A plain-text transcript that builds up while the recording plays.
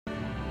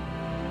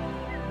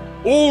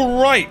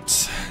All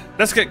right,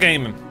 let's get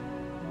gaming.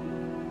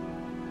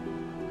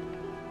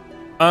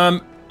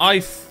 I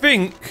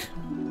think.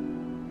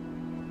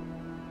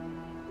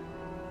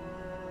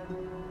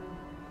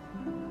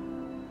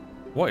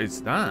 What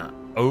is that?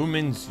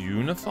 Omens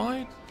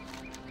Unified?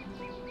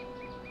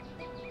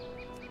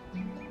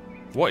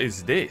 What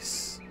is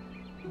this?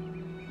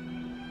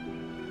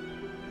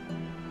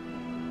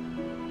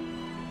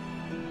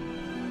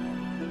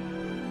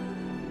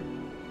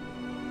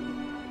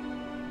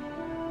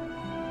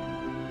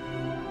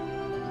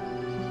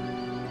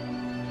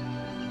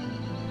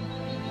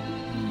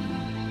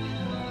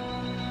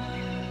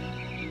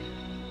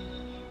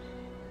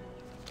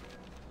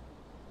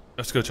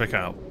 Let's go check it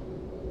out.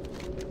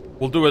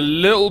 We'll do a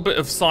little bit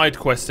of side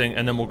questing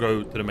and then we'll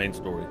go to the main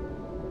story.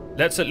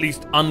 Let's at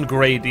least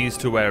ungrade these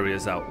two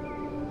areas out.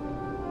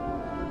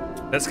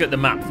 Let's get the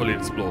map fully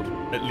explored,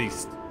 at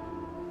least.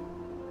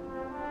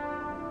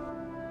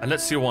 And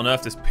let's see what on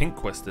earth this pink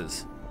quest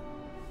is.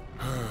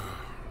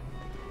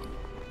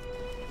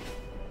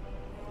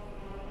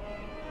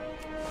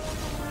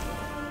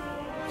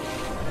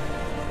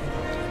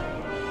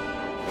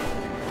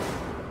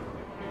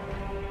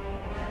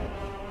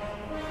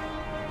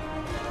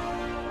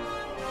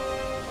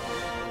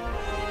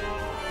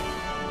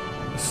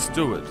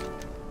 Steward.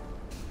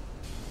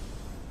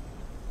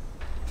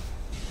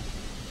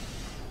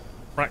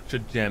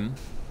 Fractured gem.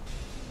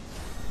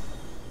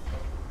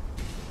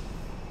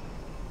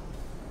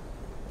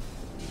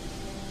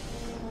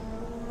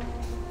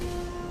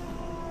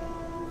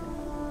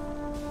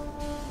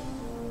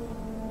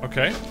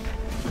 Okay.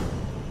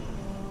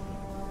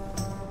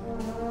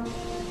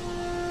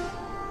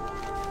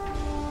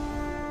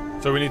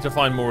 So we need to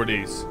find more of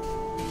these.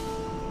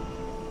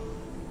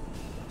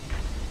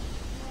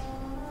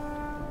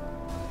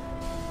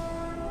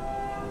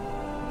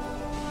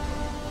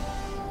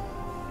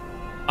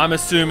 I'm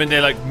assuming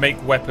they like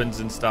make weapons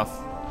and stuff.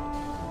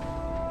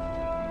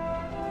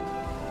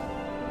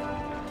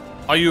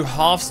 Are you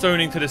half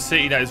stoning to the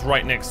city that is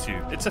right next to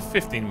you? It's a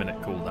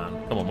 15-minute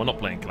cooldown. Come on, we're not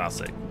playing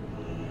classic.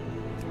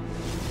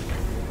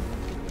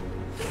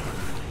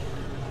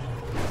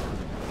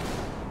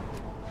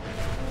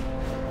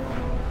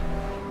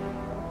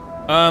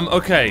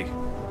 Okay.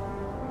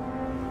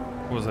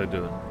 What was I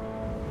doing?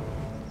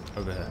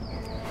 Over here.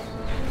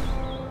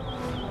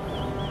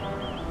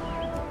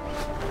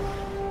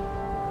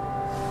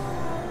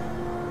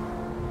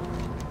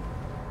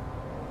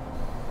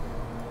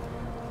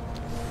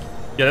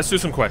 Yeah, let's do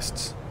some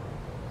quests.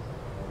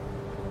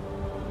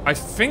 I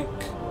think...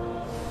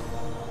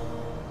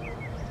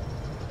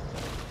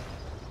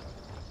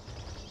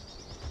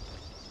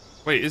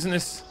 Wait, isn't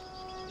this...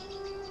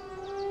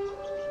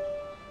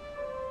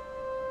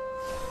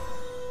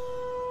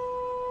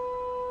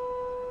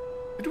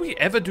 Did we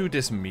ever do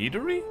this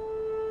meadery?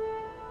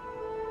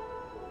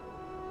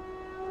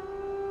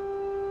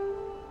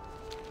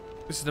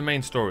 This is the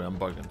main story, I'm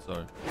bugging,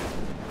 sorry.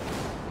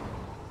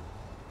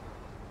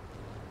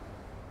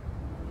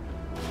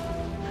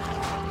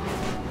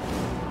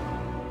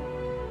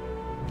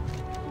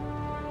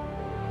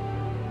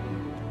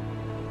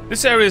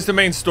 This area is the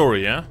main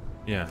story, yeah?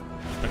 Yeah.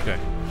 Okay.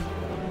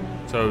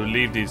 So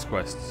leave these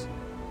quests.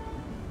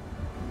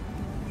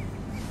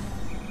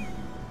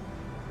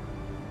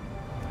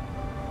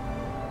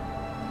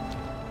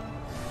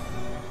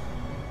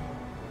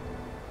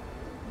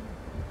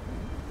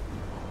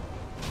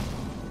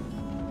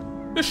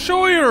 The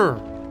Shire!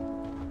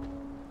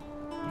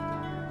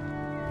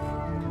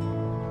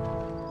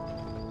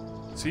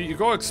 See, you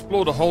gotta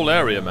explore the whole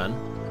area, man.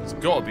 It's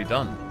gotta be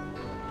done.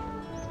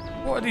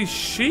 What are these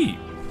sheep?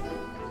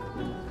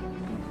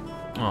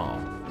 Oh.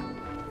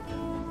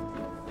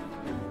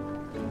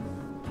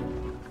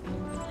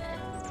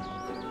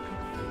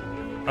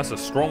 That's a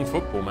strong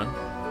football, man.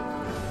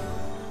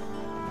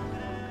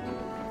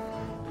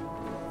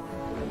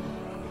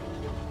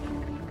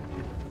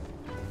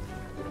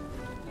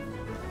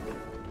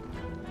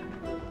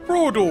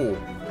 Frodo!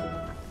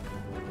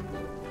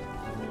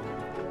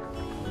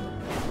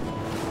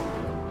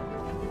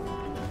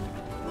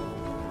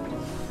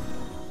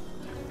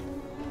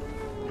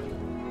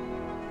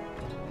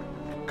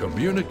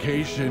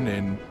 Communication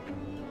in...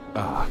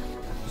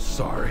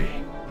 sorry.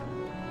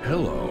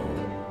 Hello.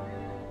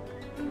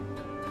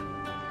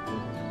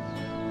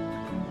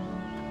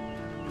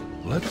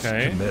 Let's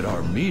commit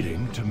our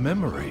meeting to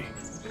memory.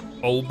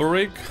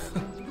 Olberig?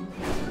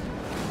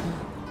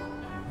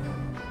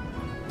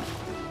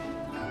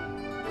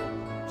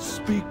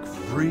 Speak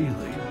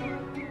freely.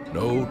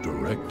 No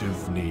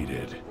directive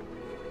needed.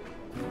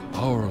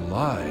 Our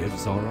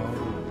lives are our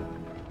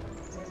own.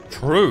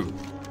 True.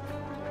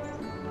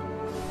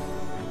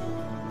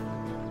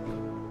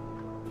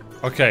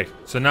 Okay,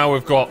 so now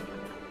we've got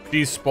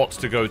these spots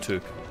to go to.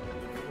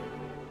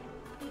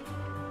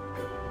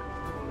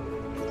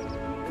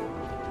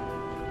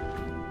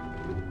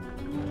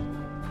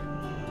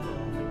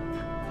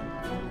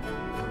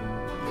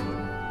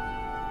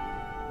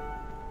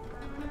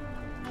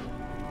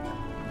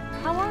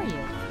 How are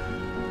you?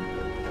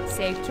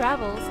 Safe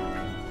travels.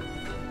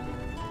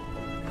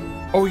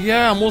 Oh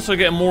yeah, I'm also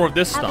getting more of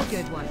this Have stuff. a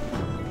good one.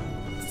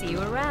 See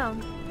you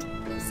around.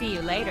 See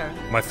you later.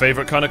 My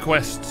favorite kind of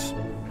quests.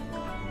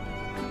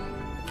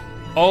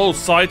 Oh,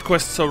 side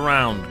quests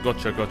around.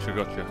 Gotcha, gotcha,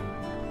 gotcha.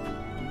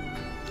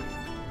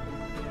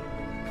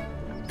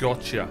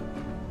 Gotcha.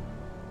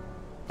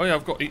 Oh yeah,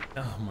 I've got...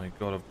 Oh my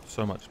god, I've got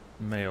so much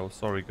mail.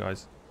 Sorry,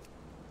 guys.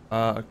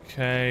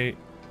 Okay.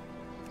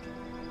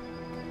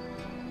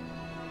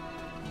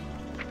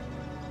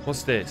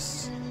 What's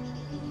this?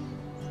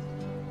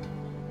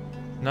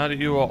 Now that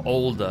you are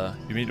older,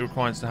 you meet the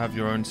requirements to have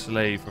your own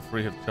slave for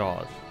free of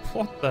charge.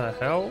 What the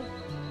hell?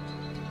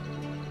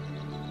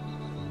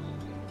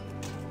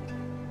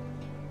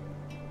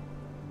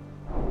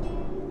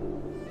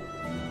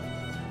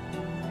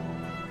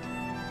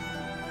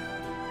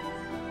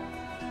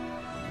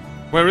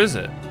 Where is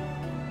it?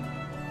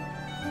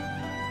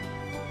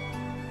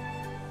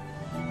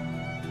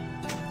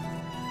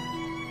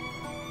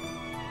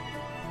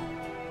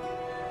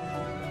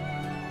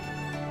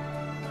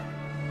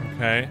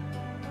 Okay.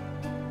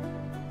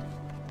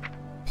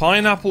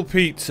 Pineapple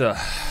pizza.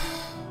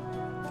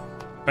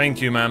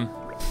 Thank you, ma'am.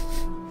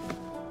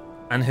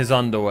 And his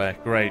underwear.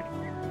 Great.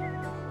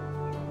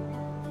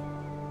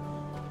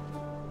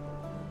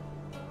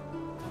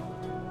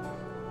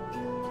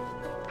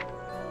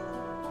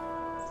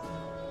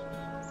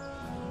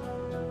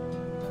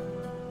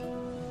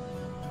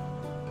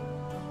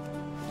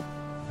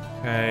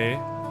 Okay.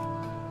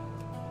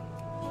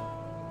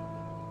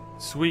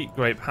 Sweet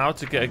grape. How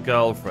to get a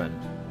girlfriend.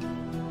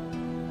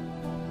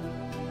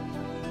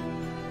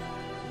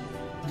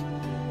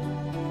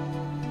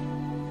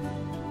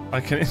 I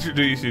can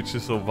introduce you to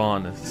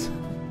Sylvanus.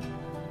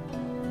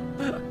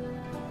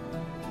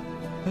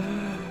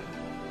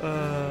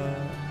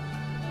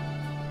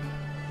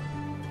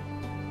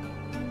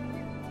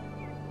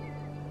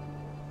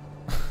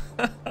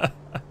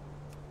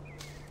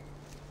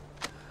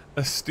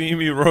 A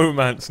steamy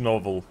romance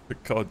novel, for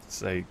God's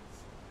sake.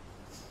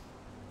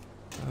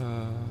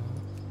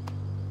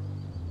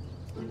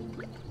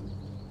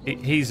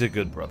 He's a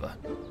good brother.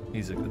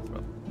 He's a good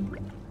brother.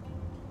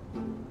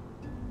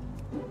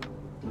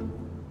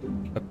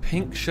 A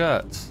pink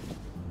shirt.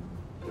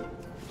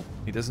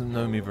 He doesn't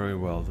know me very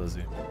well, does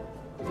he?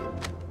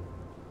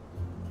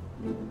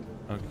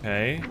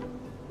 Okay.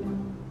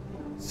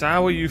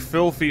 Sour, you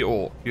filthy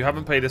orc. You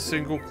haven't paid a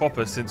single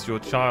copper since your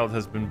child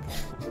has been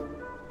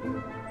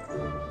born.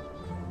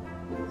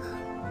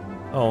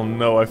 Oh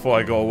no, I thought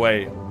I got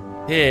away.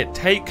 Here,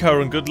 take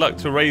her and good luck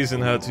to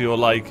raising her to your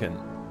liking.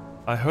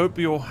 I hope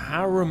your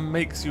harem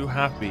makes you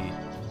happy,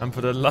 and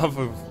for the love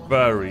of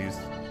furries,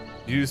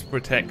 use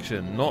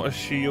protection, not a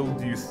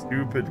shield, you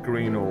stupid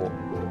green orc.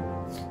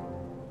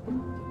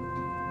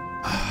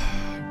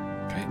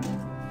 Okay.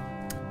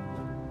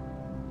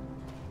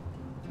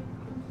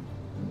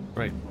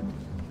 Great.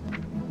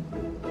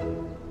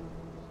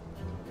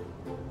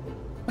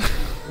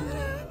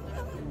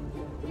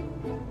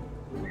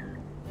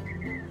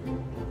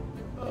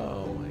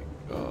 Oh my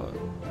god.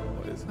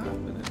 What is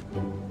happening?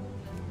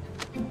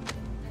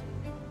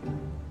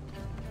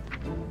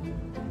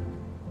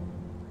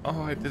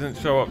 Oh, I didn't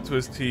show up to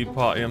his tea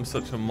party. I'm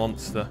such a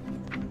monster.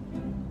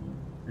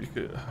 You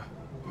could...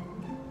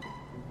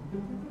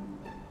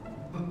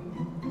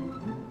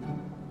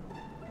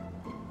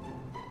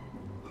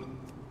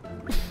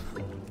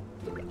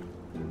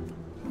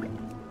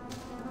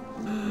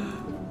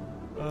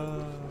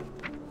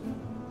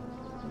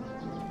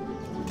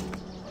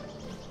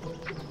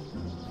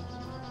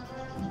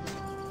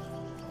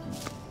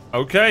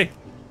 Okay.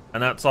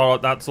 And that's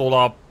all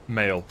our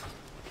mail.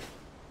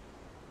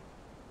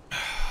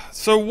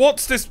 So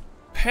what's this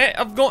pet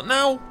I've got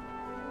now?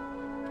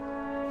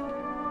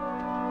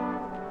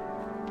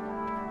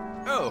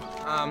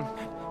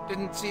 Oh,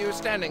 didn't see you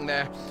standing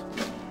there.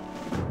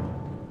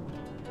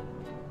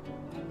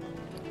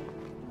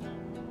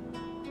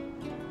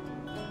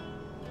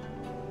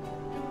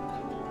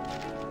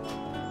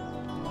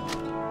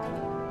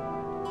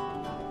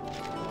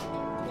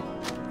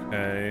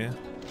 Okay.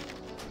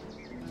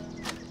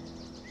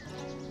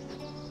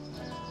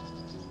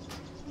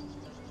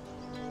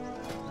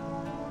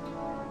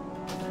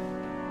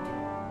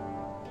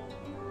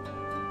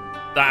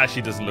 That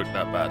actually doesn't look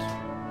that bad.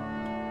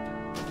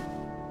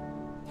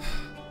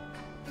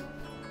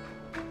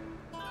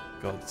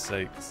 God's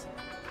sakes.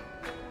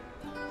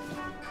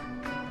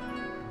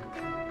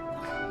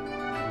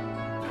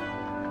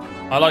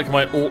 I like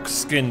my orc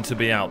skin to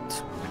be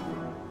out.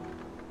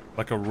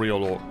 Like a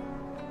real orc.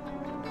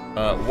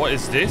 What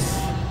is this?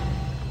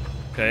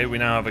 Okay, we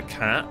now have a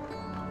cat.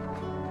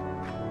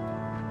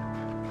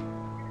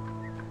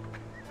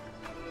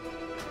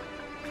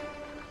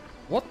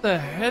 What the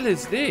hell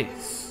is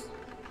this?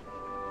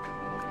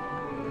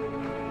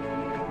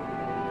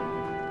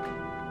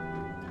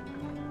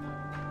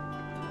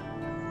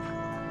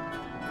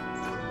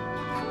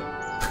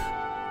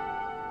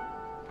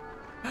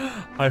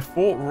 I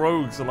thought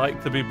rogues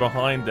like to be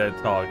behind their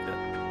target.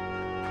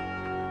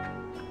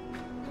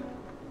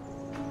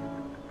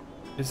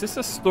 Is this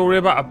a story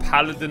about a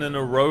paladin and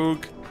a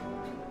rogue?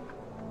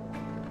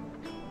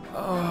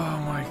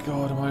 Oh my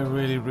god, am I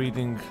really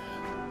reading?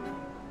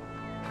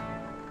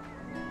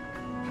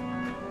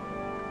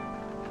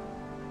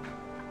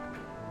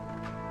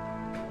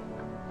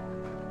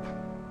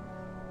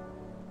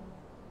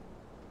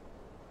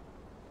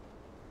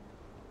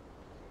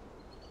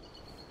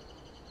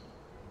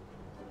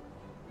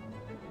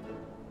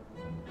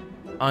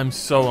 I'm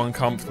so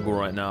uncomfortable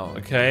right now,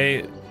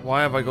 okay?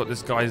 Why have I got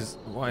this guy's...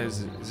 Why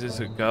is this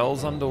a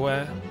girl's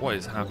underwear? What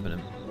is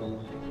happening?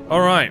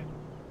 Alright.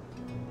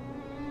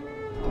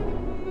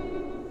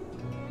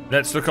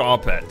 Let's look at our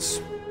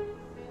pets.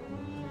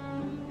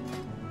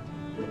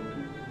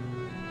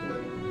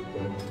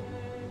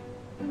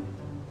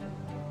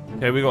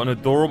 Okay, we got an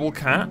adorable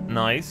cat.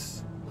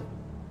 Nice.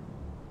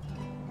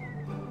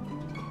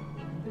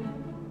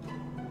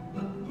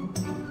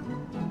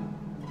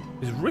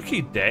 Is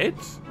Ricky dead?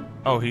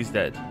 Oh, he's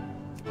dead.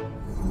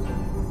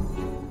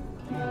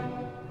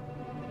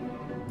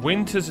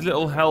 Winter's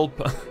little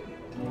helper.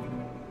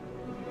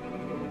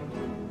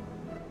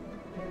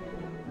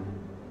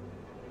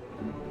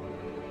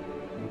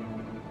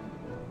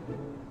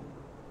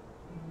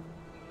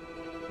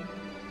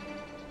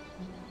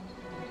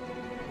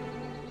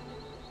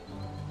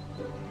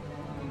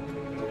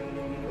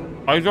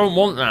 I don't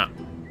want that.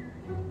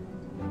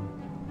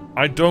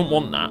 I don't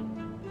want that.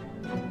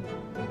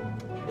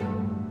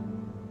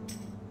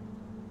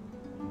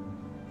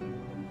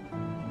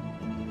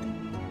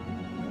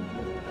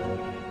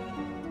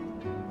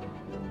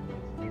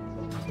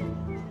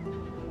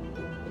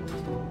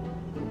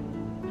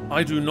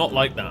 I do not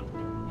like that.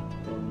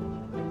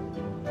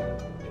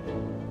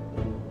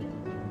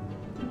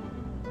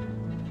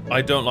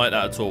 I don't like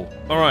that at all.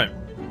 Alright.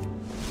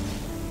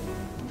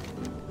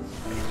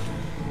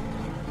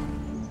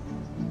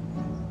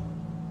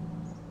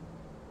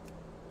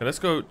 Okay, let's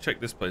go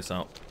check this place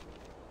out.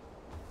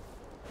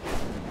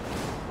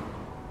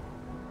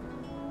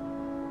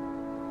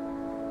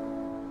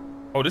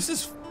 Oh, this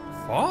is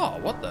far.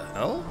 What the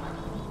hell?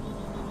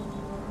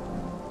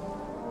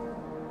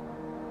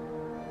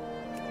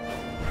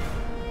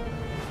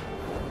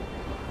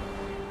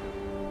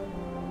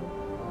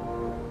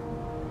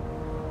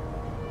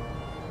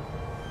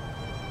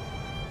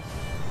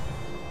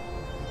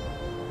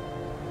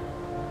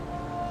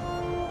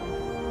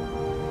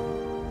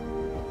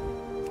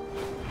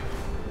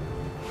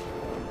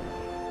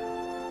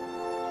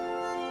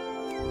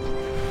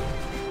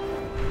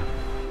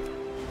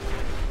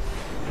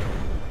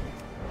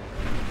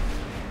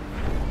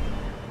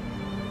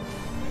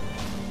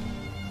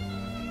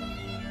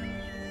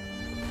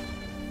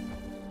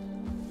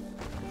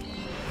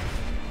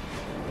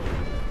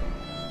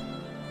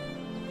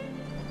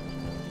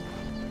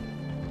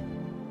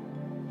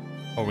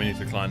 Oh, we need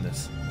to climb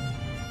this.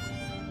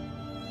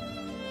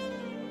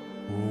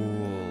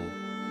 Cool.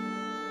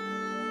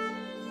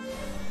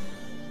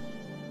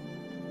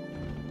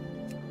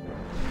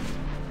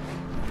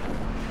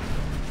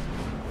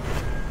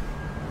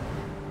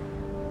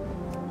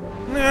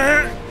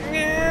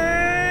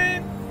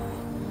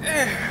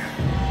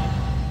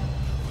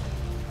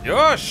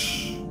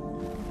 Yosh!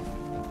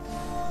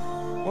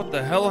 What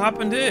the hell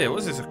happened here?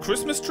 Was this a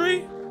Christmas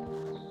tree?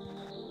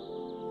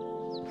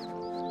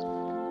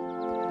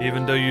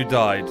 Even though you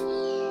died,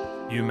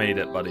 you made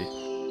it, buddy.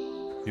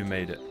 You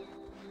made it.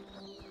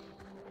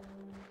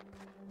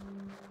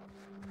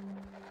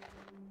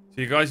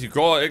 So you guys, you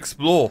gotta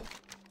explore.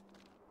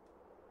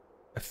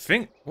 I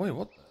think... Wait,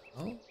 what the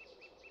hell?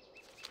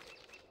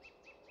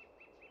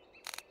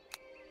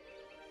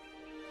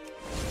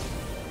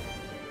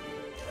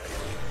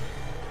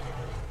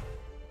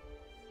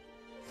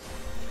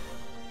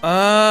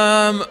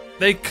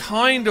 They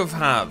kind of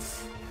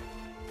have.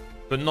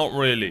 But not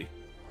really.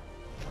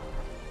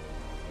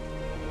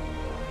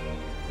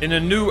 In a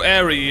new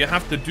area, you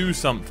have to do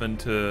something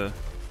to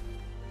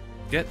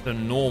get the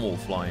normal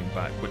flying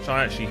back, which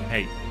I actually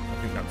hate.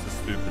 I think that's a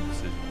stupid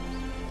decision.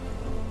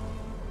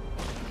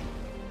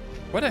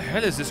 Where the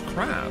hell is this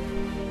crab?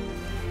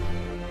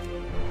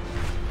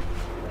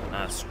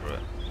 Ah, screw it.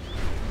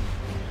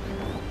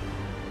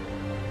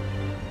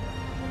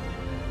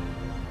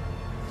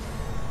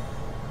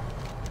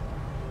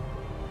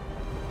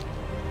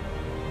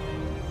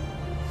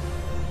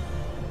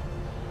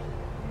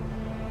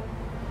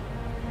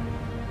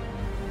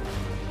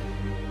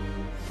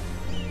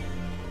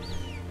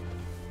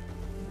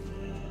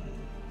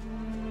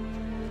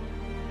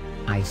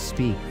 I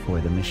speak for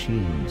the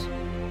machines.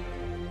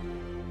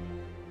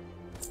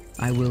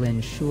 I will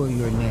ensure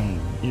your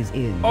name is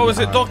in. Oh, is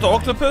it Dr.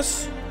 archive.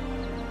 Octopus?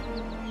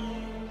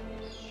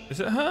 Is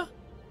it her?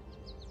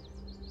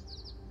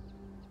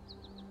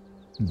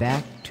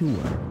 Back to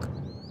work.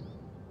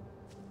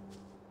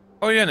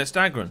 Oh yeah, and it's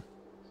Dagran.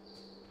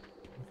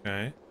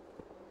 Okay.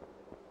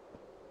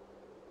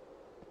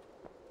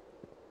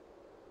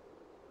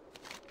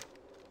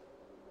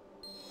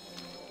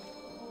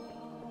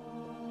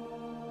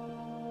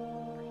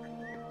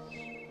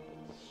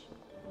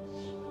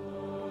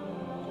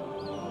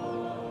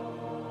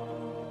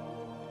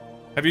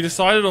 Have you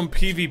decided on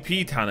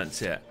PvP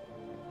talents yet?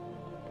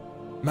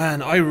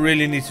 Man, I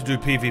really need to do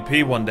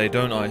PvP one day,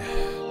 don't I?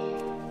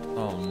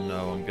 Oh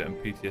no, I'm getting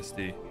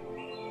PTSD.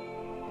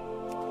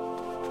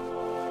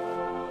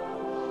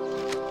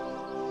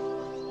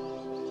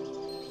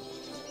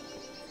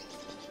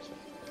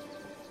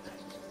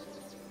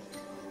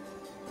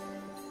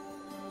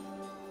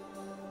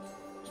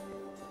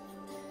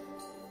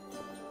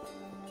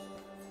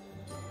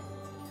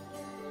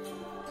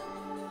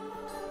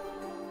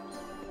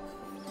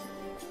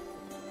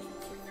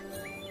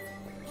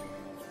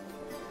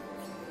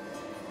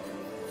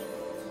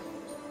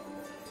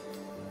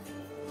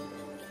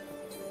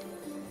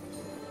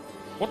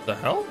 What the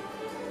hell?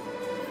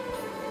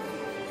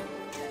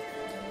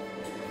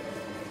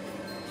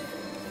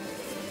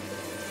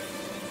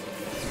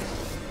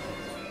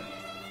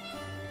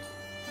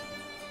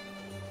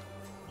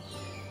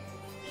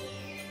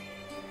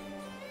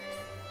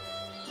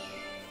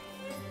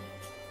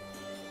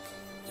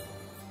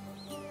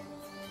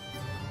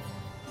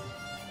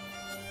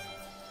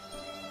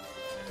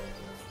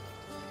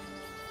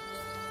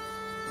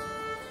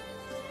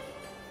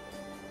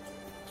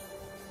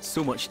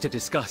 So much to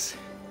discuss.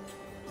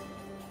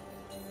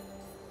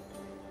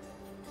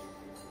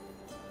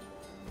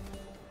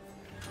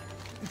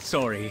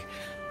 Sorry,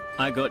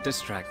 I got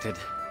distracted.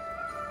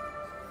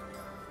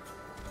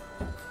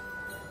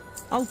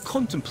 I'll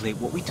contemplate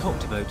what we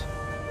talked about.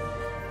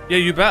 Yeah,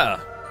 you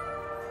better.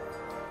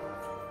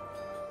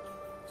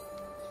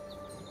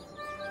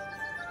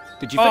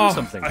 Did you find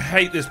something? I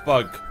hate this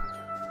bug.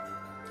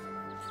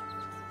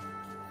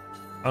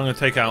 I'm gonna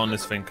take it out on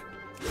this thing.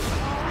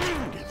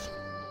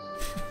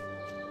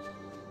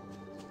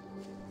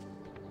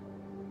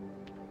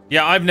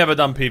 Yeah, I've never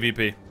done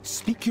PvP.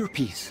 Speak your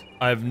piece.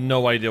 I have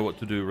no idea what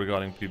to do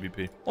regarding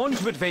PvP. On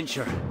to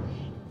adventure.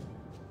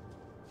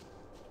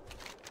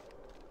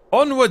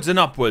 Onwards and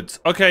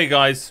upwards. Okay,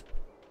 guys.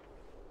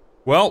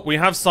 Well, we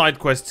have side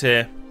quests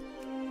here.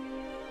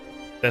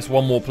 There's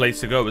one more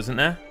place to go, isn't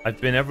there? I've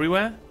been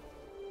everywhere.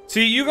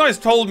 See, you guys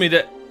told me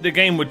that the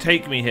game would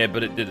take me here,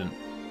 but it didn't.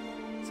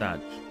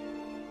 Sad.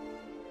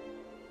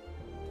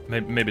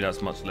 Maybe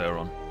that's much later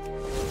on.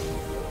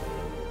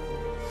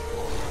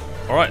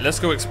 Alright, let's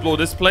go explore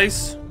this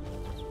place.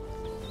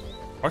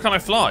 Why can't I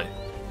fly?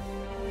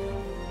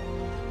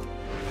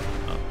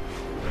 Oh.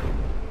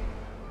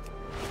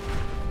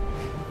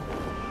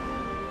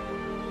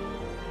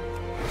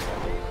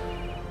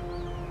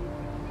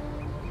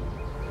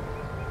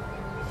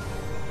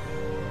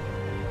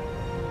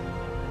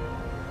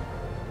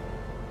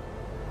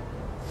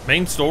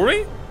 Main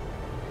story?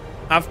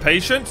 Have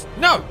patience?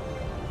 No!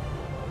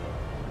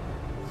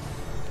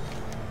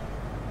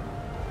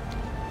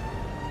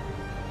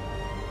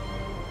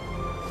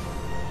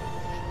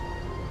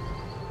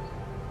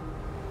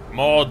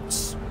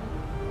 Mods.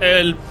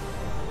 Help.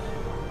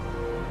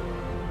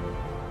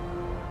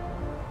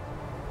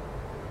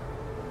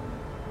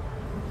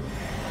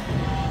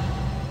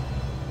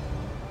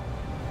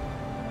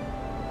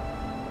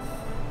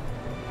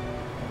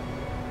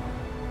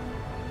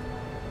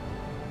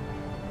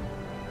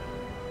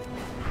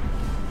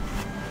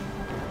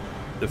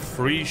 The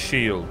free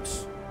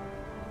shields.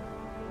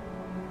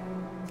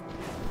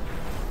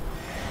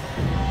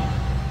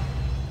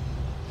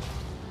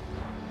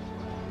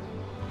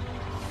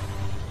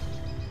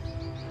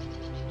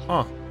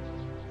 Huh.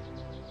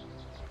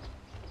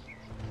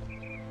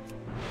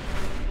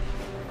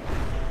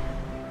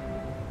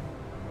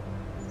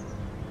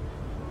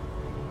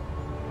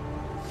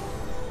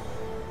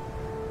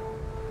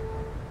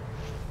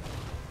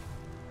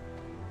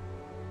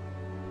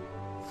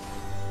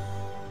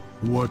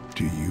 What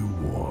do you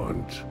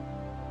want?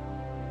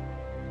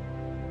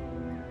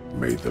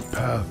 May the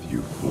path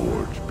you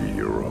forge be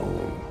your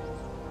own.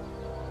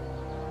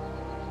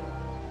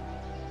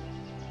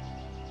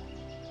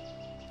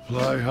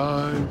 Fly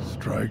high,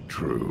 strike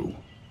true.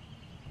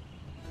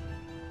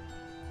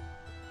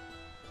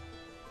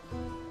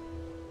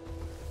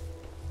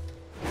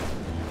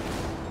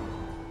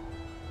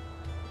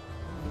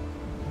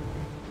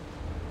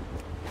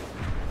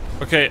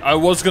 Okay, I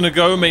was gonna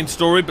go main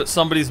story, but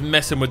somebody's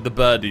messing with the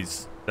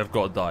birdies. They've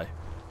got to die.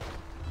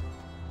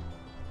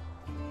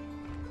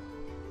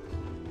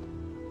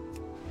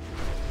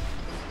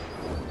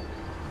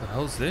 What the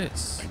hell's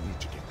this? I need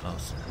to get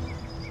closer.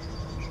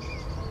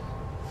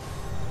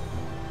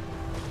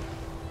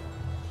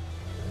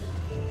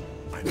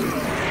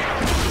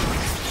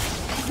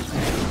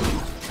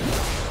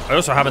 I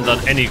also haven't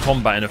done any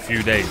combat in a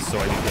few days, so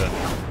I need to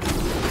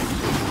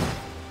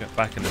get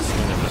back in the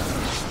swing of it.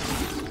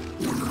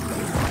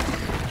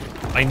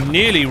 I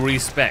nearly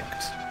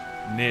respect.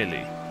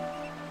 Nearly.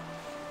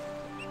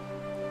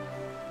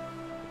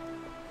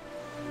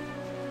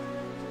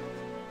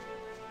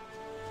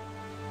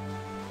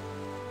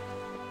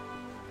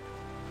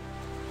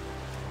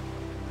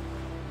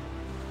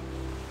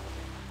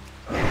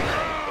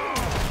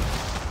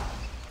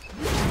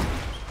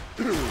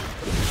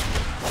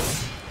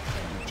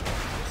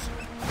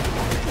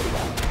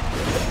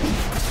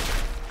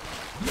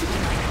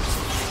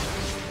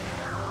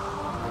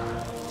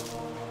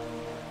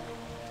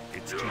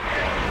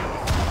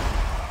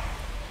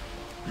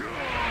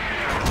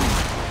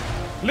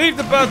 Leave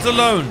the birds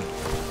alone.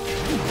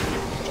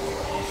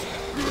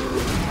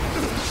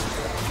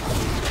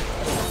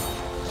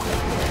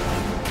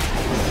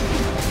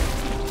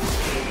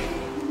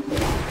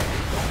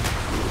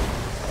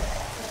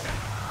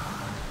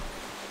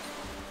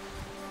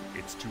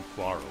 It's too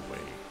far away.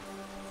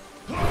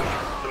 I'm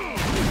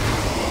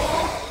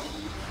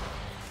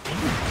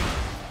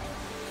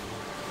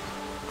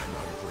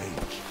out of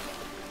range.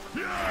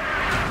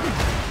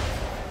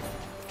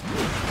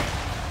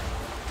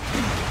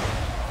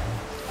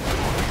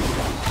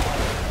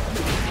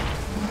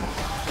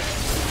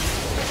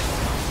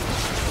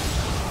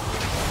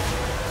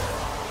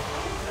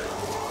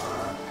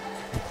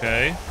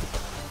 Okay.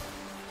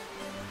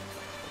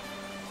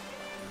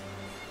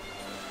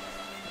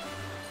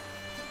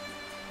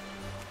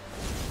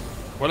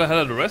 Where the hell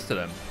are the rest of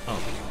them? Oh.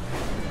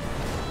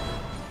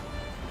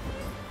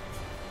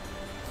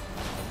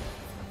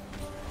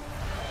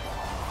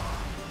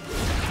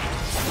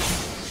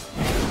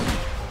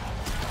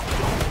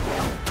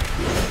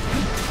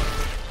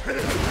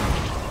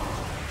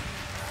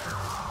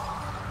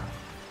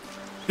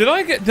 Did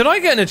I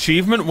get an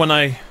achievement when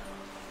I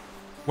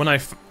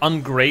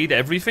ungrade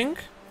everything?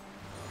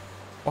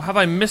 Or have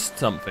I missed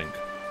something?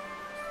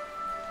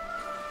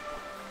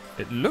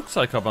 It looks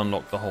like I've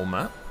unlocked the whole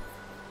map.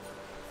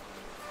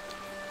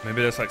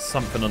 Maybe there's like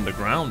something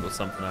underground or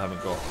something I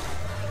haven't got.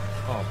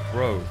 Oh,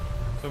 bro.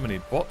 So many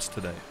bots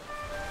today.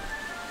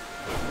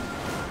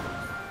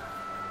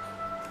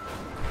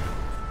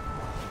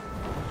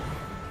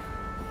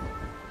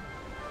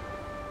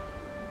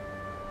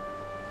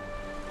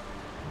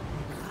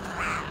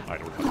 I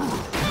don't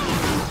have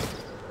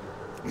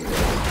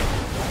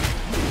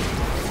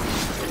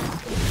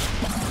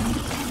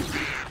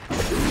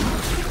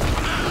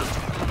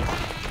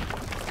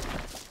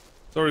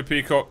Sorry,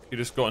 Peacock. You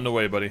just got in the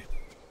way, buddy.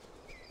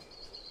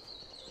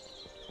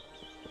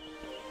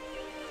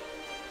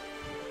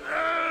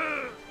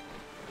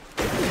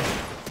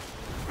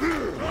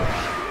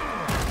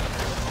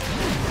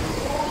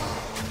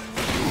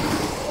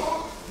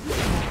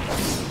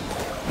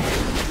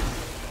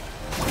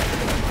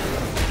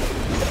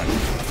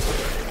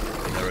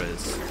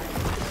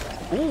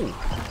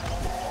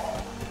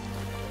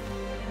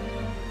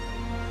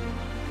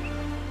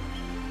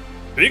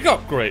 Big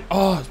upgrade.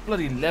 Oh, it's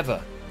bloody leather.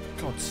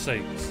 God's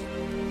sakes.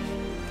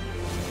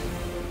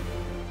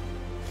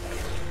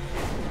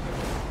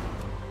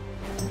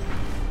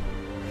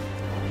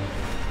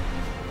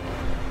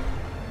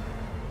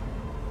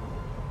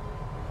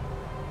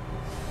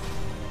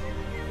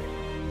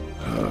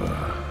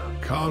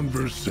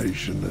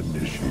 Conversation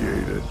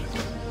initiated.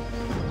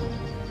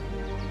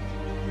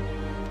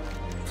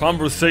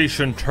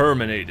 Conversation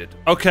terminated.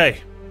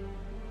 Okay.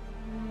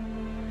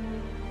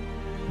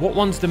 What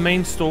one's the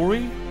main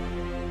story?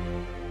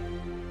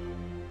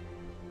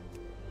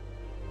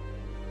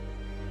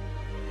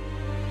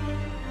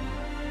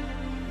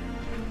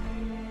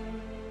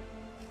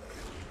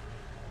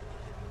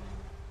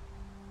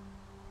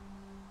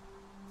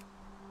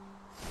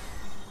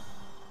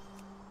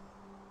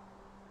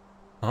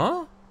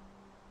 Huh?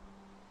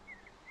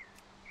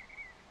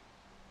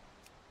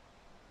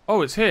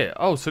 Oh, it's here.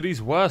 Oh, so these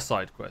were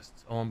side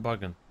quests. Oh, I'm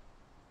bugging.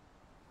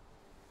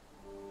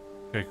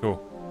 Okay,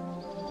 cool.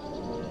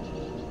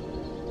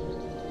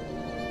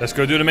 Let's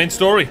go do the main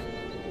story.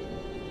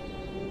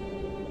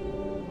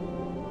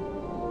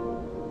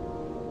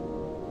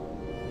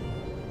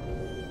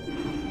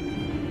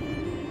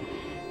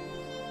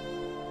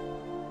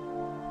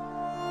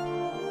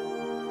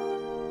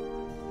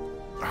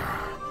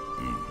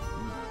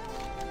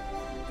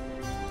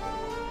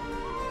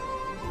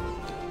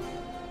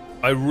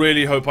 I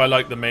really hope I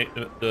like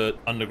the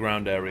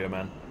underground area,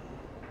 man.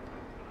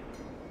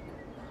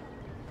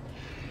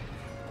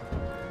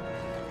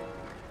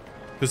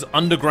 Because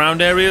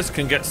underground areas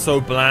can get so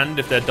bland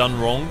if they're done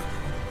wrong.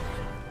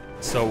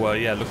 So,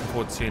 yeah, looking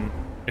forward to seeing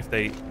if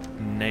they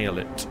nail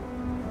it.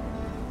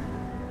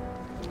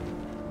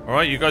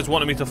 Alright, you guys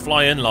wanted me to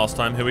fly in last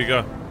time. Here we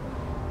go.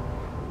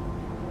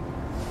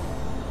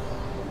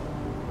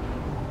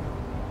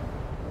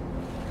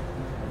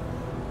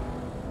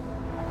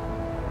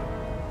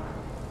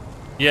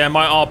 Yeah,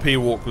 my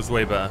RP walk was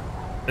way better.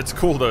 It's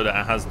cool, though, that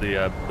it has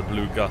the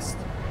blue gust.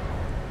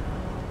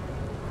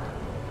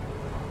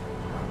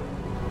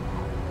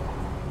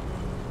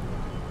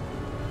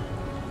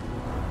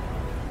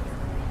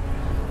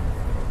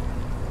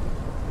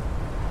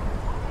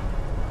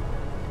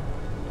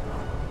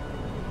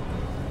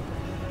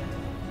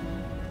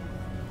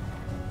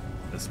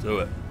 Let's do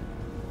it.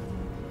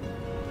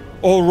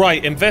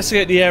 Alright,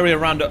 investigate the area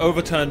around the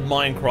overturned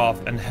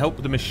minecraft and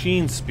help the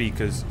machine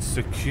speakers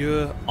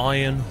secure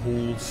Iron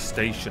Hall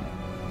Station.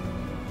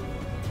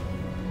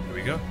 Here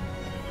we go.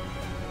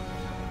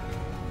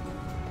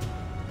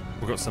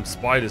 We've got some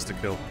spiders to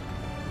kill.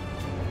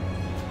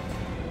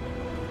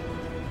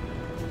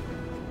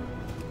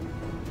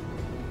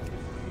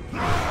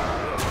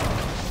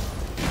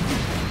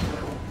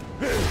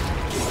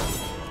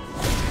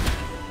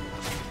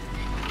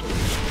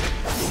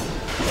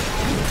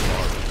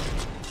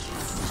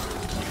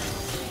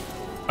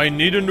 I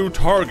need a new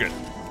target.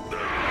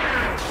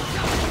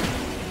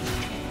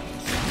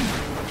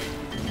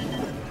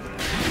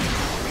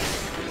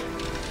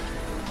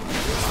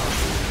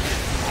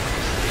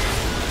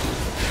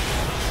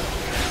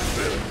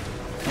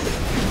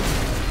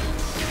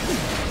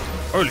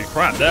 Holy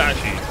crap, they're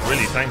actually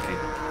really tanky.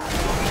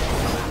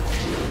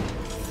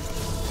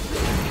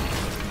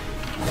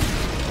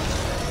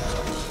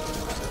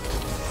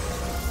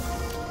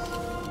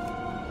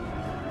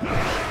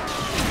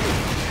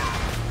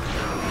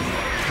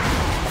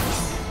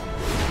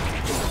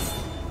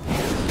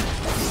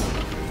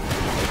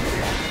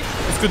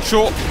 It's good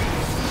shot.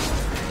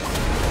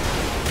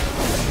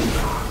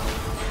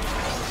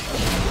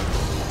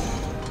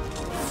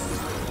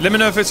 Let me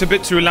know if it's a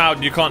bit too loud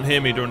and you can't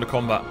hear me during the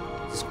combat.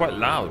 It's quite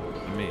loud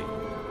for me.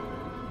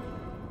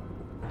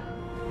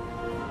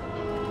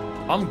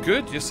 I'm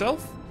good.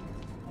 Yourself?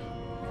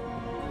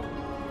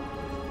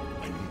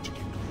 I need to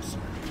get closer.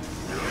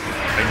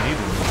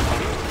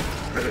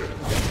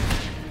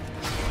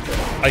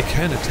 I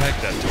can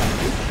attack that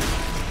target.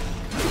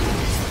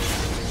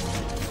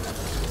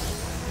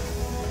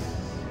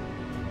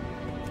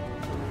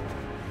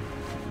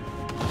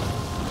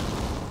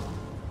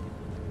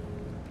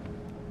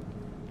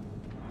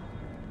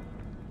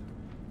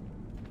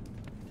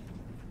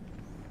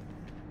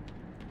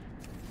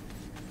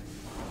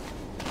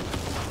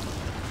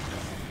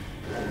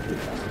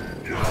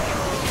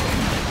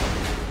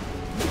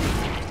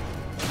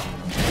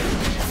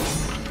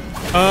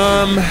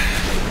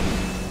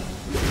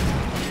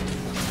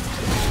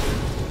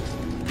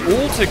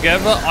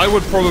 Altogether, I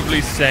would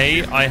probably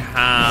say I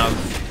have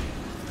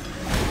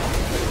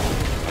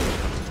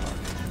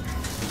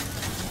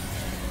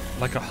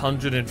like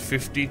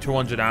 150,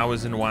 200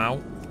 hours in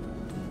WoW.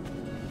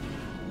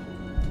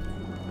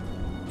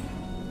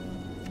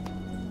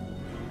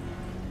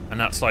 And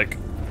that's like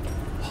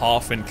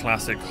half in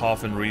classic,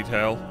 half in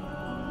retail.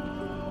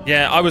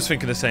 Yeah, I was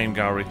thinking the same,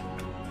 Gary.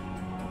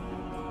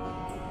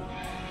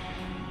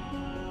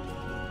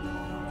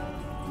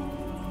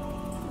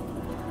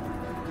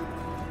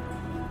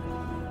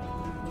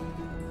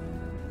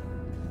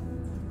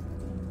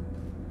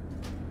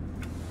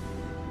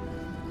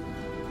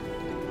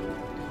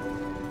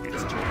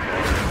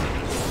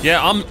 Yeah,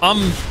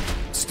 I'm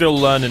still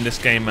learning this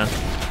game, man.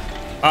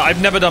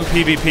 I've never done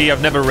PvP.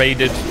 I've never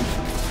raided.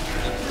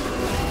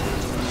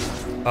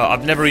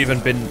 I've never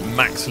even been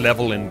max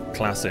level in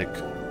Classic.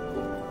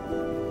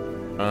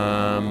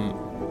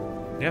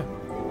 Yeah.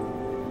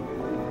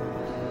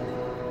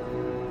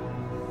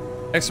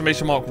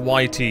 Exclamation mark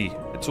YT.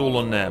 It's all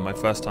on there. My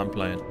first time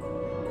playing.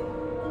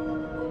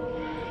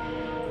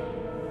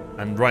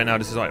 And right now,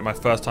 this is like my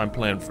first time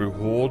playing through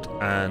Horde,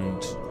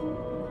 and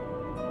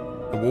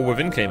The War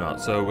Within came out,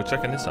 so we're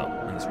checking this out,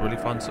 and it's really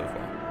fun so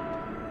far.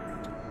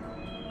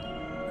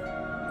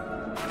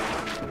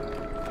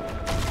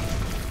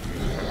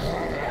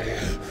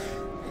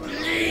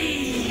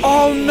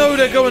 Oh no,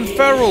 they're going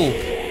feral!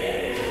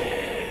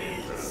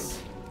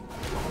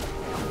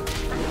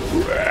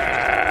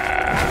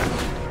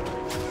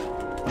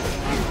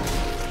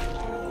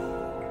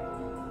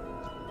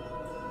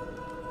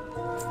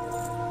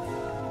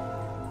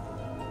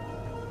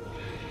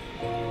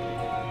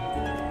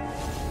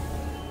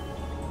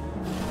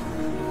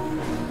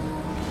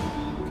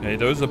 Okay,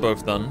 those are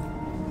both done.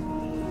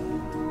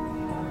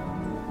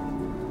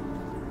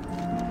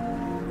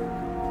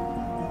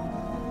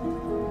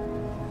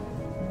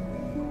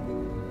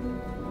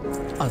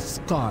 A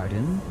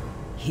Scarden?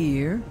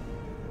 Here?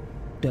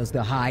 Does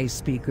the High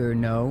Speaker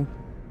know?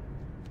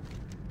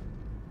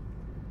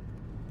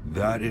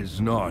 That is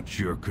not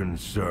your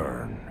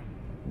concern.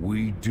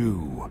 We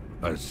do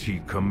as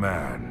he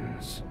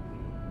commands.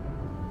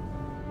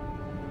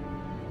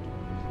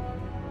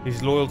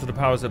 He's loyal to the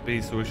powers that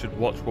be, so we should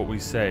watch what we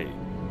say.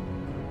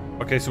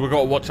 Okay, so we've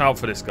got to watch out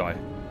for this guy.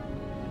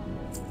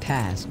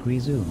 Task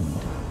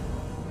resumed.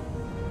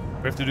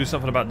 We have to do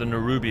something about the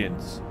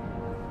Nerubians.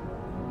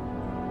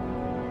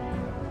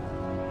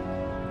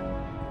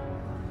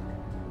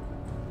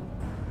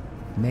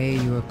 May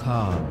your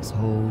cause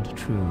hold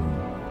true.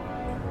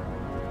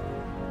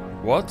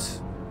 What?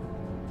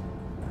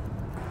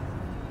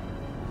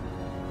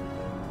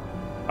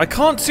 I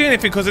can't see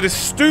anything because of this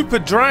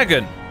stupid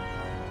dragon.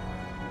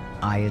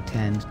 I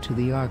attend to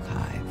the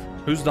archive.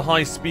 Who's the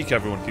high speak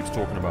everyone keeps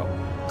talking about?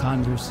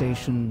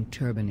 Conversation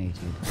terminated.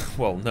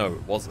 Well, no,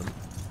 it wasn't.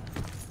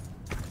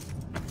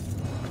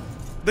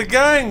 The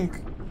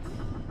gang!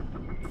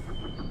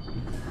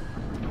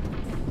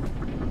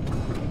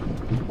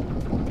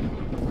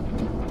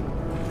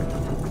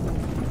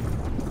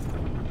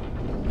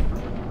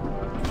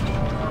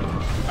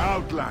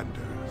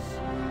 Outlanders,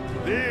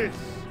 this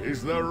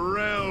is the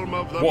realm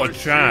of the What a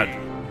machine. Chad.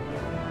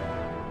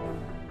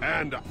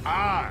 And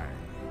I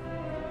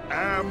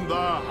am the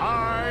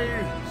High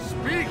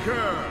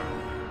Speaker.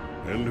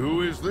 And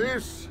who is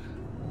this?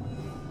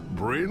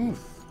 Brinth?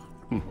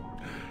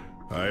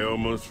 I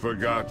almost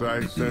forgot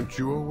I sent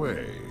you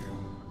away.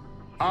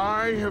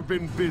 I have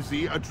been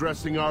busy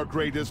addressing our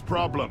greatest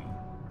problem.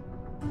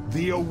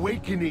 The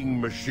awakening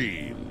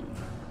machine.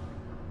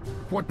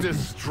 What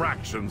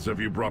distractions have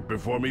you brought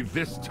before me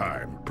this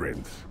time,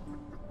 Prince?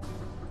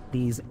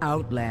 These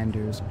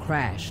outlanders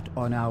crashed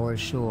on our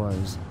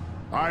shores.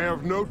 I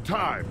have no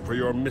time for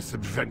your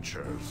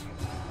misadventures.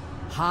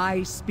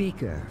 High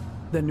Speaker,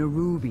 the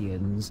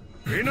Nerubians.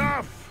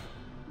 Enough!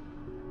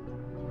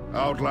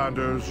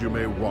 Outlanders, you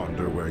may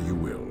wander where you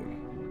will.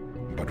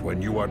 But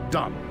when you are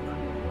done,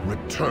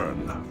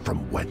 return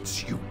from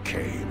whence you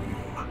came.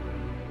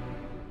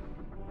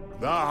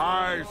 The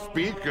High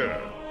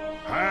Speaker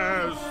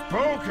has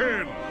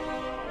spoken!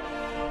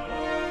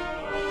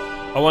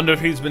 I wonder if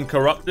he's been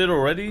corrupted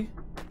already?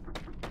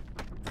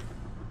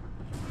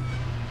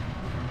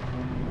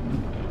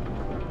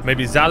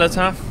 Maybe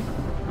Xalatath?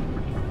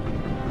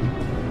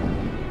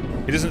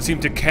 He doesn't seem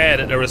to care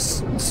that there are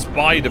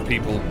spider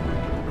people.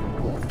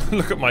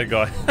 Look at my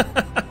guy.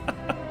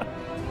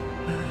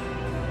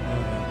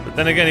 But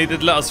then again, he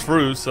did let us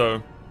through,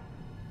 so...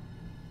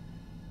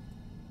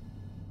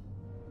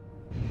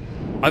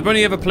 I've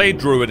only ever played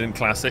Druid in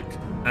Classic,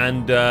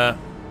 and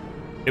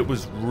it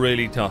was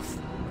really tough.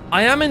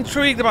 I am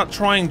intrigued about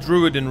trying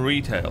Druid in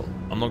retail,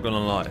 I'm not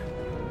gonna lie.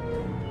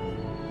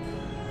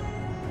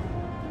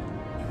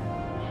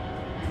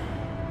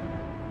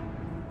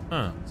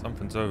 Huh,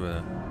 something's over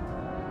there.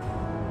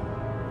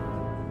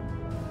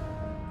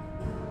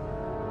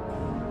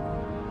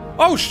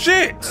 Oh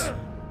shit!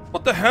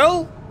 What the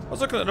hell? I was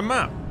looking at the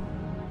map.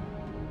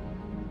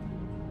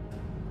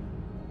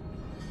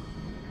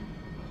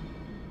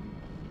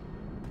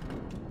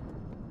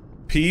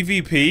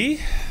 PvP?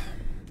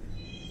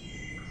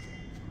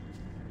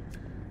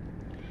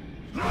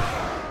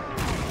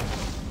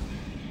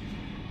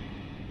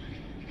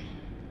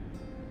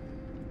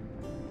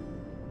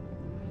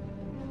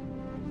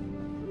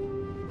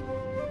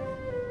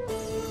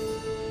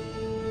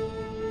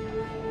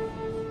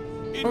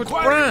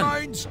 Inquiring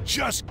minds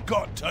just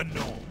got to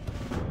know.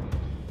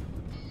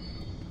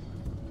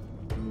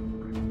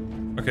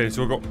 Okay,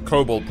 so we've got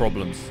kobold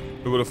problems.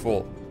 Who would have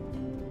thought?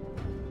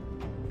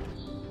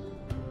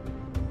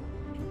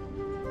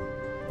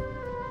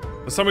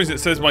 For some reason it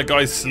says my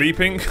guy's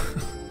sleeping.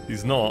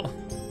 He's not.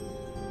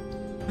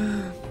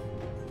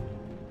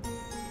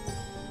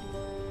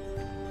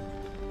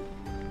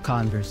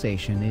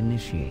 Conversation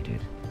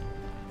initiated.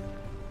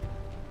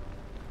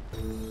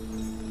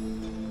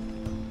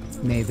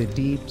 May the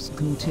deeps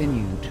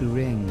continue to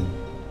ring.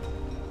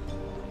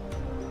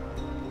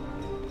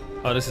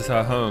 Oh, this is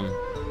her home.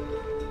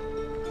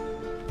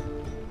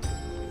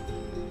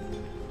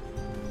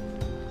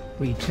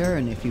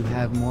 Return if you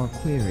have more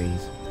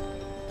queries.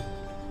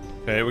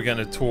 Okay, we're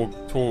getting a tour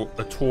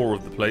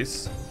of the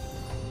place.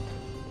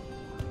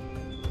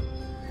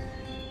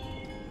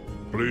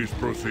 Please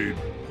proceed.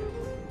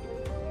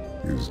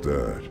 Is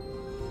that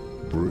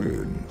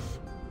Brynth?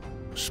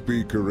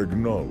 Speaker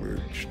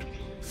acknowledged.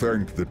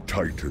 Thank the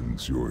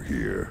Titans you're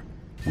here.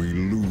 We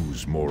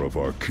lose more of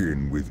our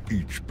kin with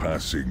each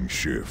passing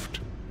shift.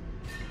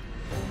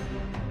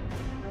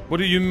 What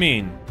do you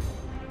mean?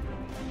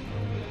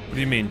 What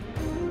do you mean?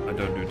 I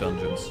don't do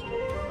dungeons.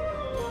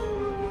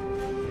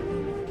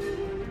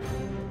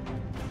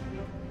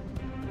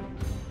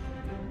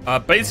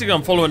 Basically,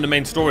 I'm following the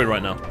main story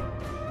right now.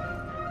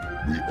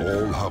 We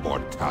all have our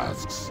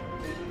tasks.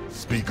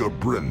 Speaker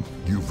Brynth,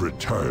 you've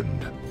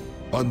returned.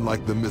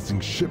 Unlike the missing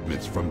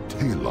shipments from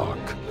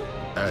Taylok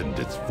and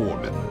its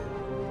foreman.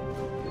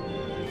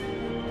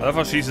 I love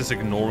how she's just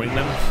ignoring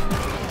them.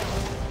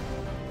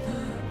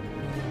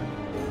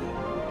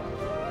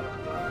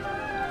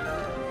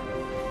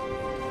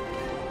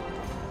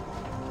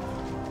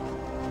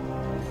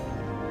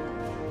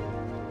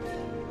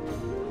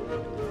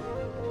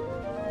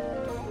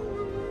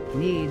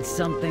 Need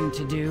something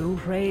to do?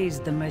 Praise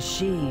the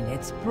machine.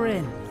 It's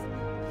Brynth.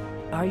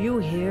 Are you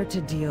here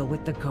to deal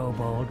with the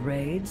kobold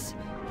raids?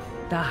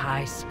 The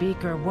High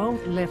Speaker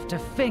won't lift a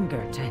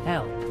finger to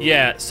help.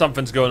 Yeah,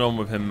 something's going on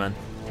with him, man.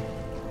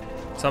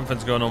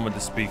 Something's going on with the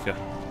speaker.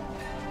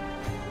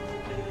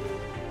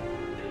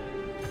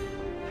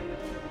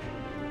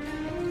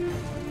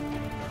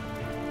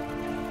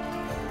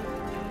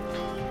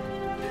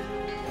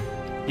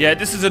 Yeah,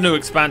 this is a new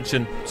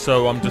expansion,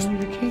 so I'm just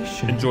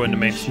enjoying the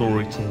main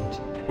story.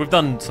 We've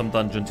done some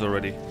dungeons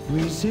already.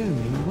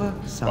 Resuming work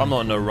But I'm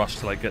not in no rush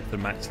to like get to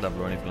max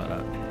level or anything like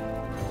that.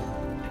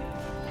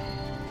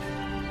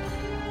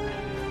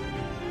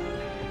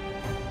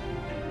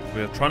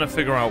 We are trying to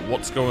figure out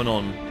what's going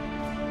on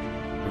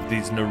with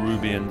these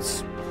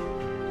Nerubians.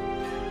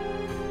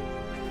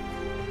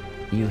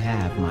 You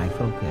have my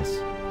focus.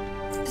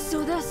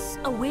 So this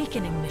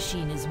awakening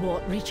machine is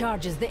what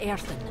recharges the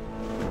earthen.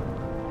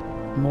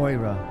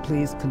 Moira,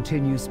 please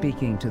continue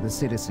speaking to the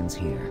citizens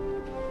here.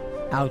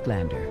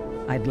 Outlander,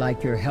 I'd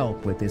like your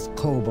help with this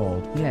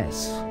kobold.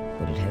 Yes,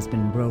 but it has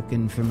been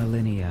broken for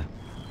millennia.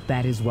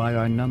 That is why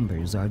our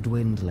numbers are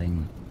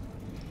dwindling.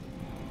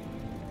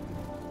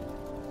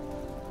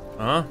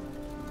 Huh?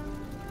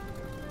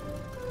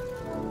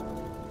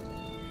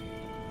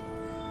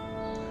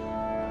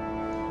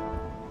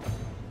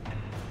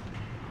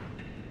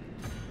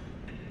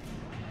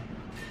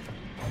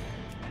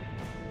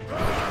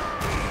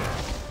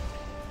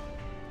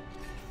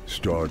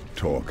 start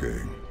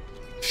talking.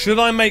 Should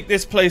I make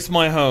this place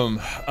my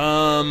home?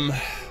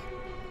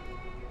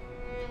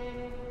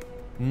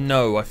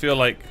 No, I feel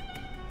like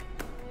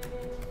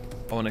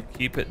I want to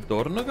keep it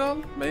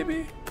Dornogal,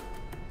 maybe?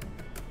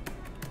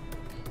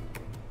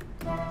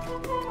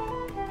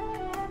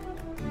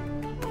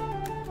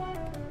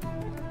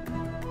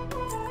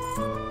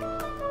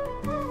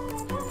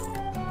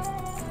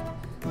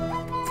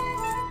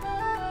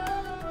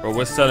 Bro,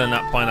 we're selling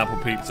that pineapple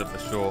pizza for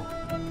sure.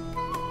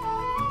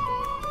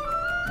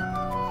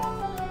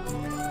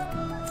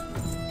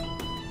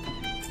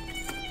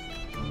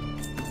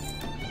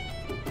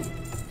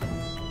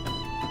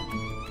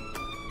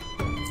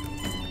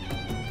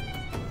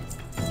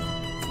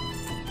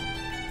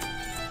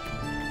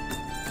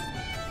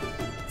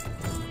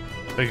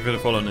 Thank you for the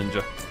follow,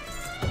 Ninja.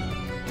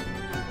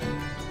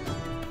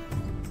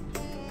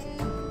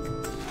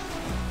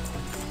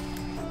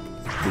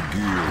 The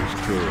gears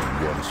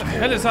turn once more. What the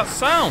hell is that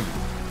sound?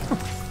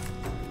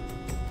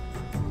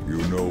 You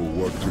know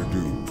what to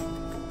do.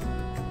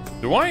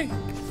 Do I?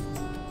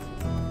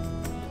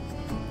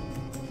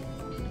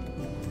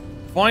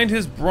 Find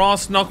his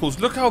brass knuckles.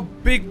 Look how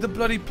big the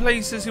bloody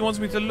place is he wants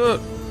me to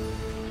look.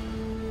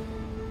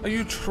 Are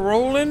you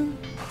trolling?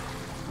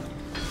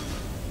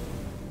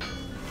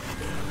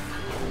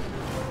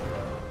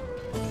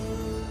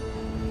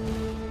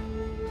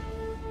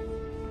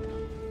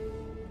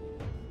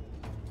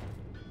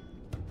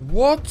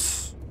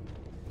 What?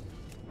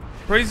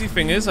 Crazy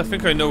thing is, I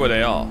think I know where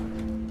they are.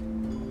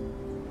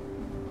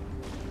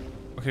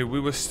 Okay, we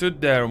were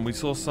stood there and we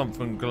saw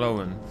something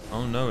glowing.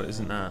 Oh no, it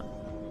isn't that.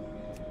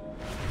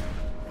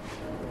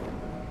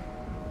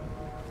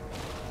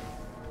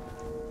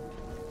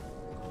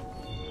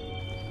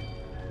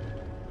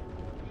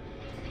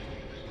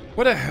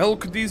 What the hell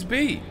could these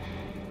be?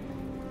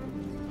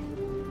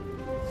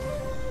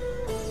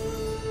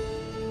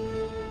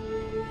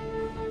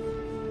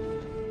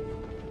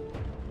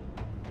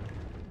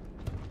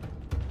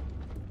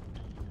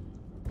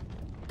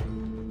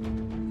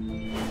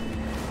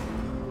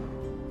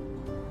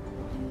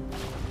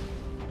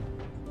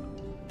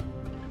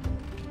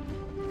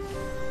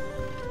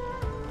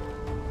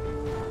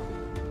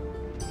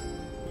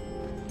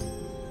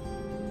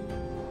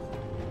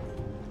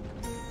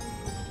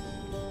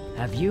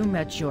 Have you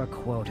met your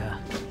quota?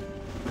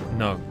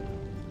 No.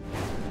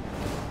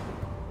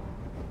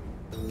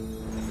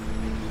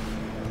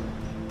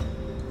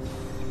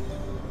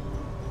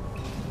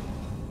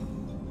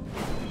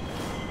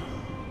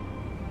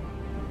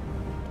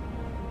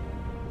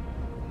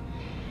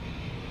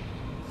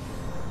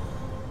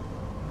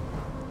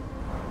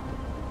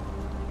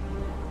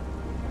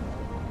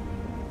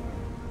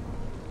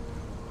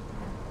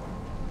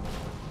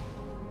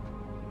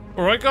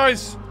 All right,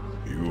 guys.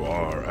 You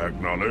are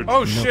acknowledged.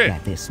 Oh, Look shit.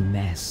 at this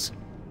mess.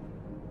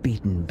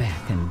 Beaten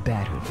back and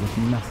battered with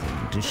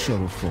nothing to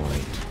show for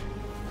it.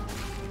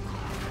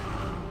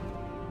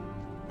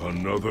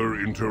 Another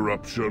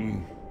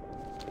interruption.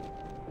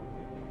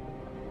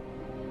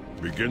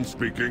 Begin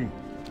speaking.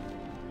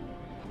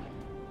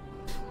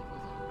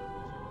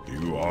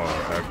 You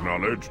are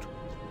acknowledged.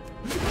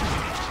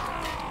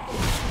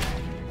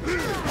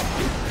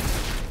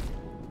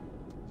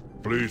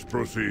 Please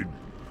proceed.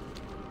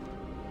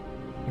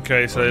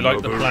 Okay, so they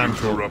like the plan.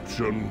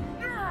 Interruption.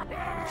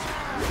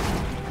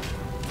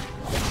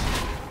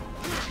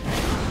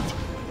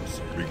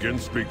 Begin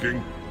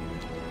speaking.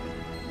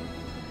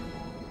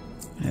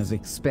 As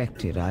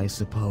expected, I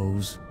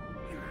suppose.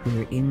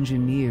 We're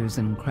engineers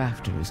and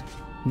crafters,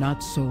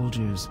 not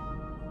soldiers.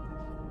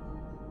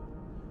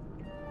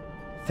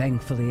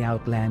 Thankfully,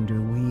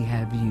 Outlander, we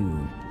have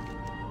you.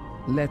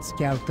 Let's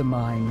scout the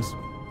mines.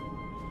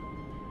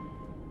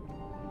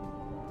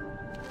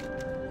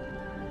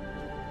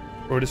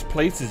 Bro, this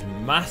place is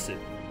massive.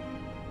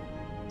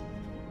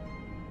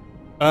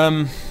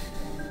 I'm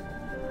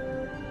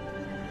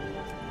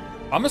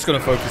just gonna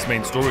focus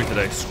main story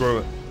today. Screw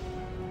it.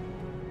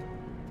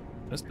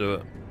 Let's do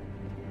it.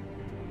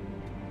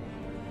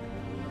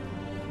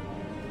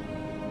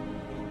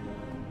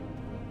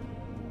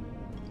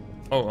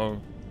 Oh.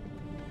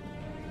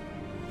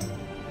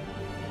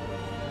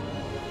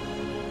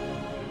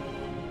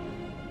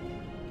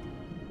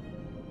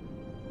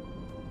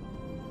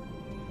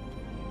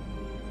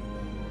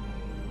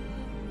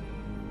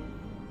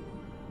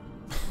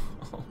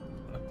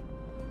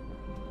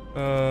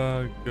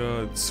 Oh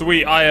god.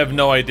 Sweet, I have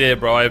no idea,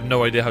 bro. I have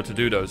no idea how to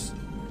do those.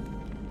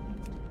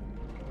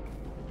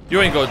 You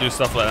ain't gotta do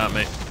stuff like that,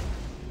 mate.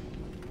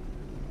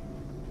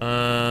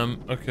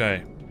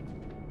 Okay.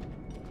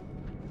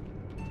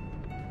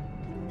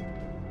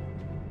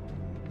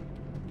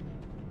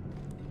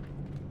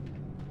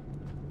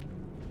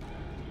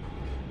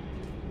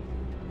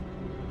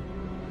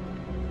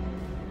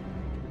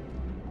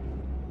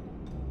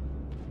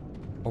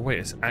 Oh wait,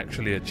 it's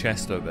actually a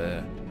chest over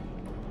here.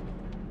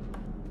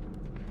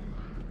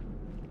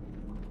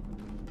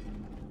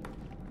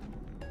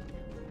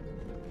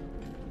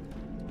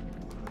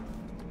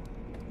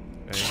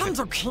 Okay.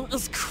 Candle King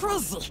is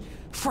crazy,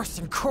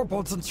 forcing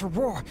kobolds into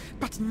war,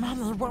 but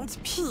many want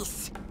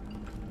peace.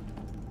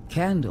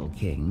 Candle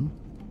King?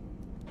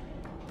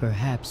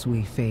 Perhaps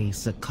we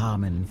face a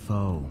common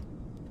foe.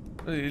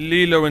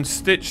 Lilo and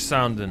Stitch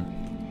sounding.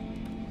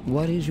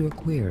 What is your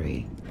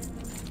query?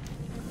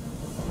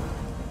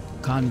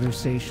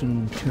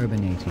 Conversation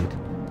terminated.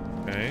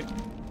 Okay.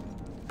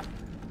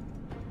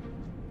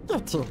 You're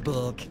too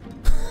big.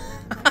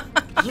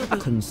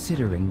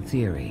 Considering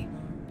theory,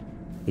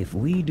 if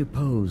we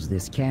depose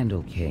this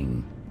Candle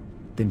King,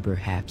 then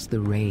perhaps the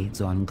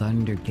raids on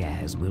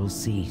Gundergaz will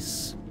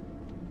cease.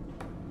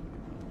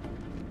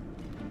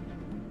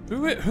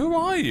 Who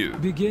are you?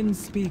 Begin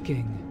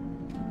speaking.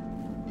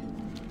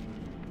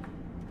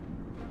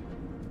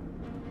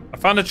 I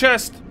found a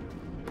chest.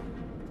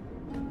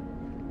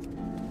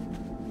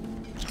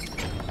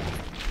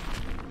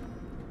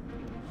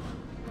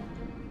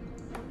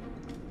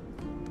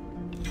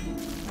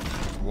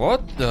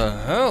 What the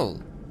hell?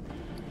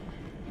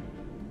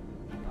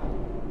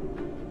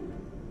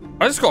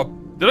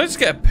 Did I just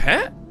get a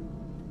pet?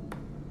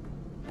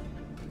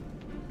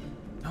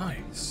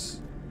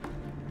 Nice.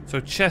 So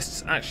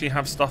chests actually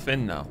have stuff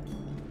in now.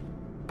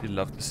 You'd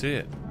love to see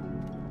it.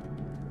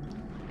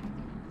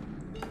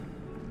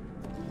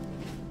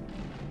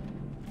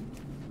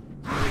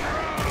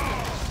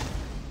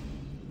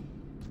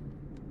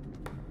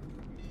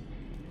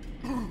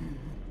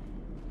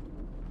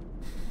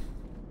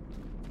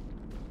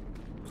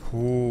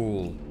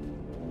 Cool.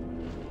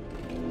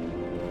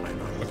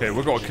 Okay,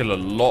 we've got to kill a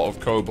lot of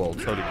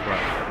kobolds. Holy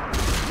crap.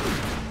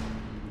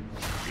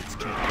 It's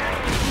too far.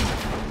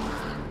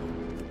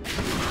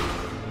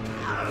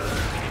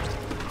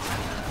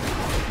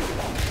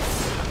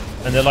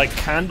 And they're like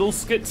candle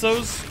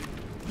schizos?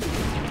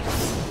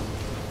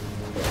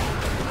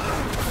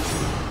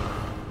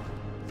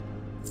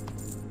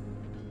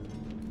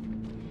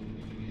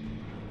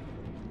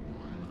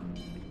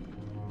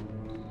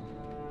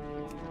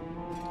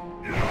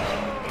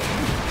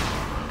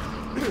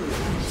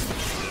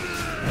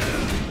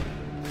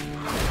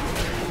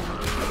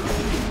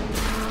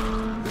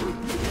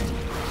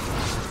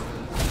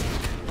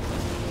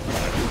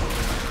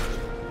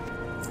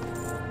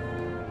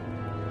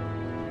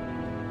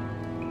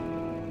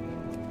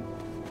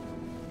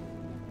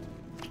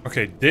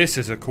 Okay, this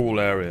is a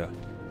cool area.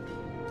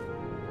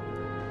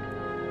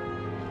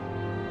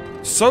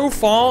 So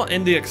far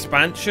in the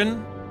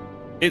expansion,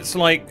 it's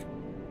like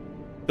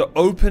the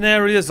open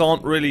areas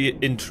aren't really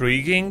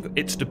intriguing.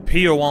 It's the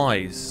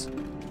POIs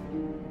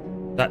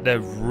that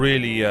they've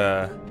really,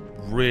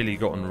 really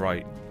gotten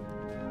right.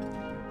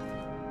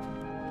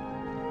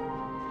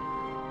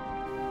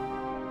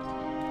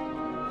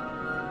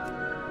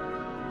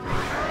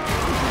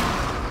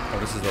 Oh,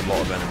 this is a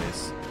lot of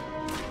enemies.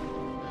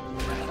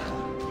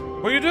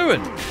 What are you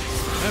doing? There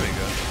we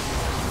go.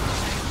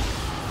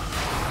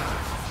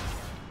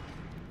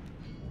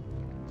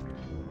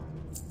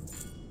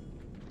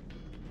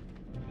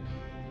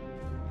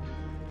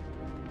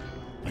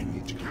 I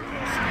need to get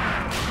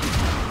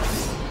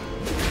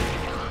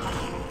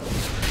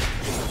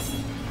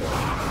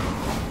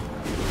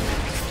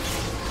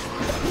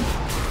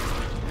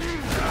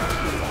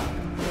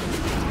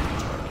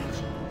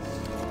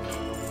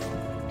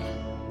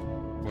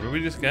What did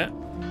we just get?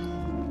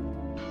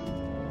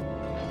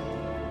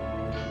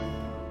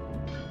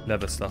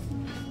 Leather stuff.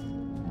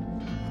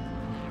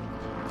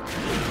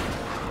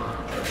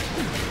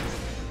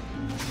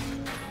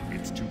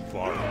 It's too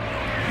far.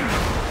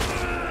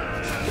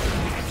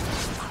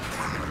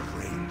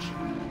 Range.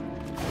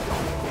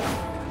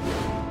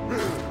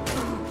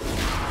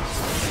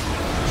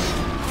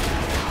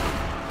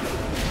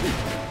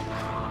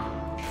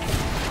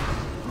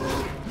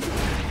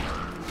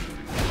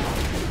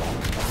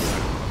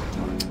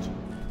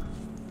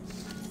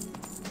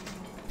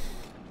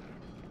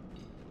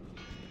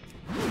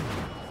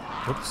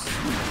 Whoops.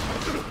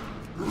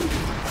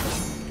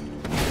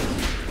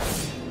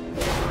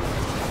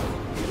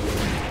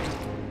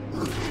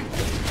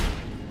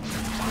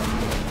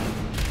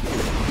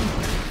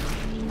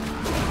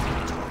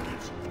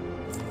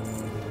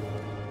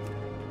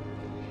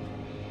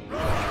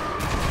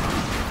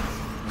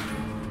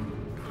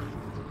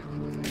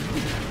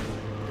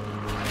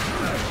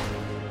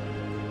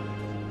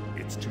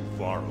 It's too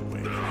far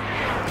away.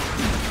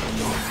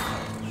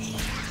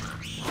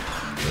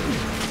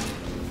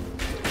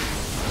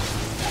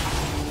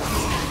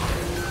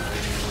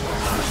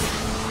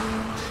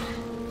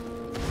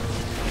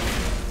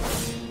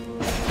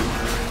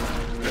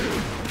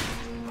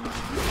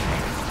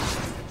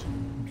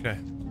 Okay.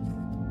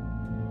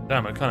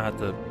 Damn, I kind of had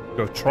to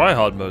go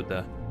try-hard mode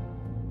there.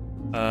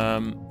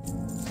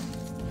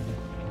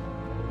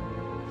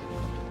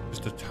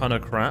 Just a ton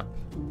of crap.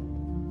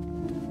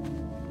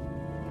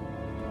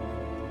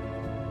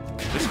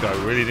 This guy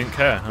really didn't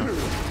care, huh?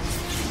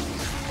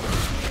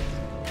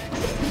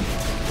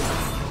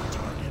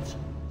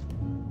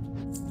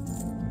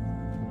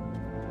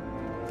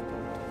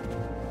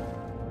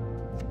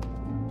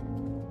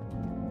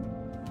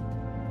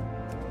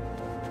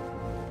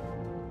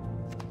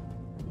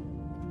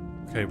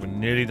 Okay, we're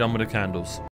nearly done with the candles.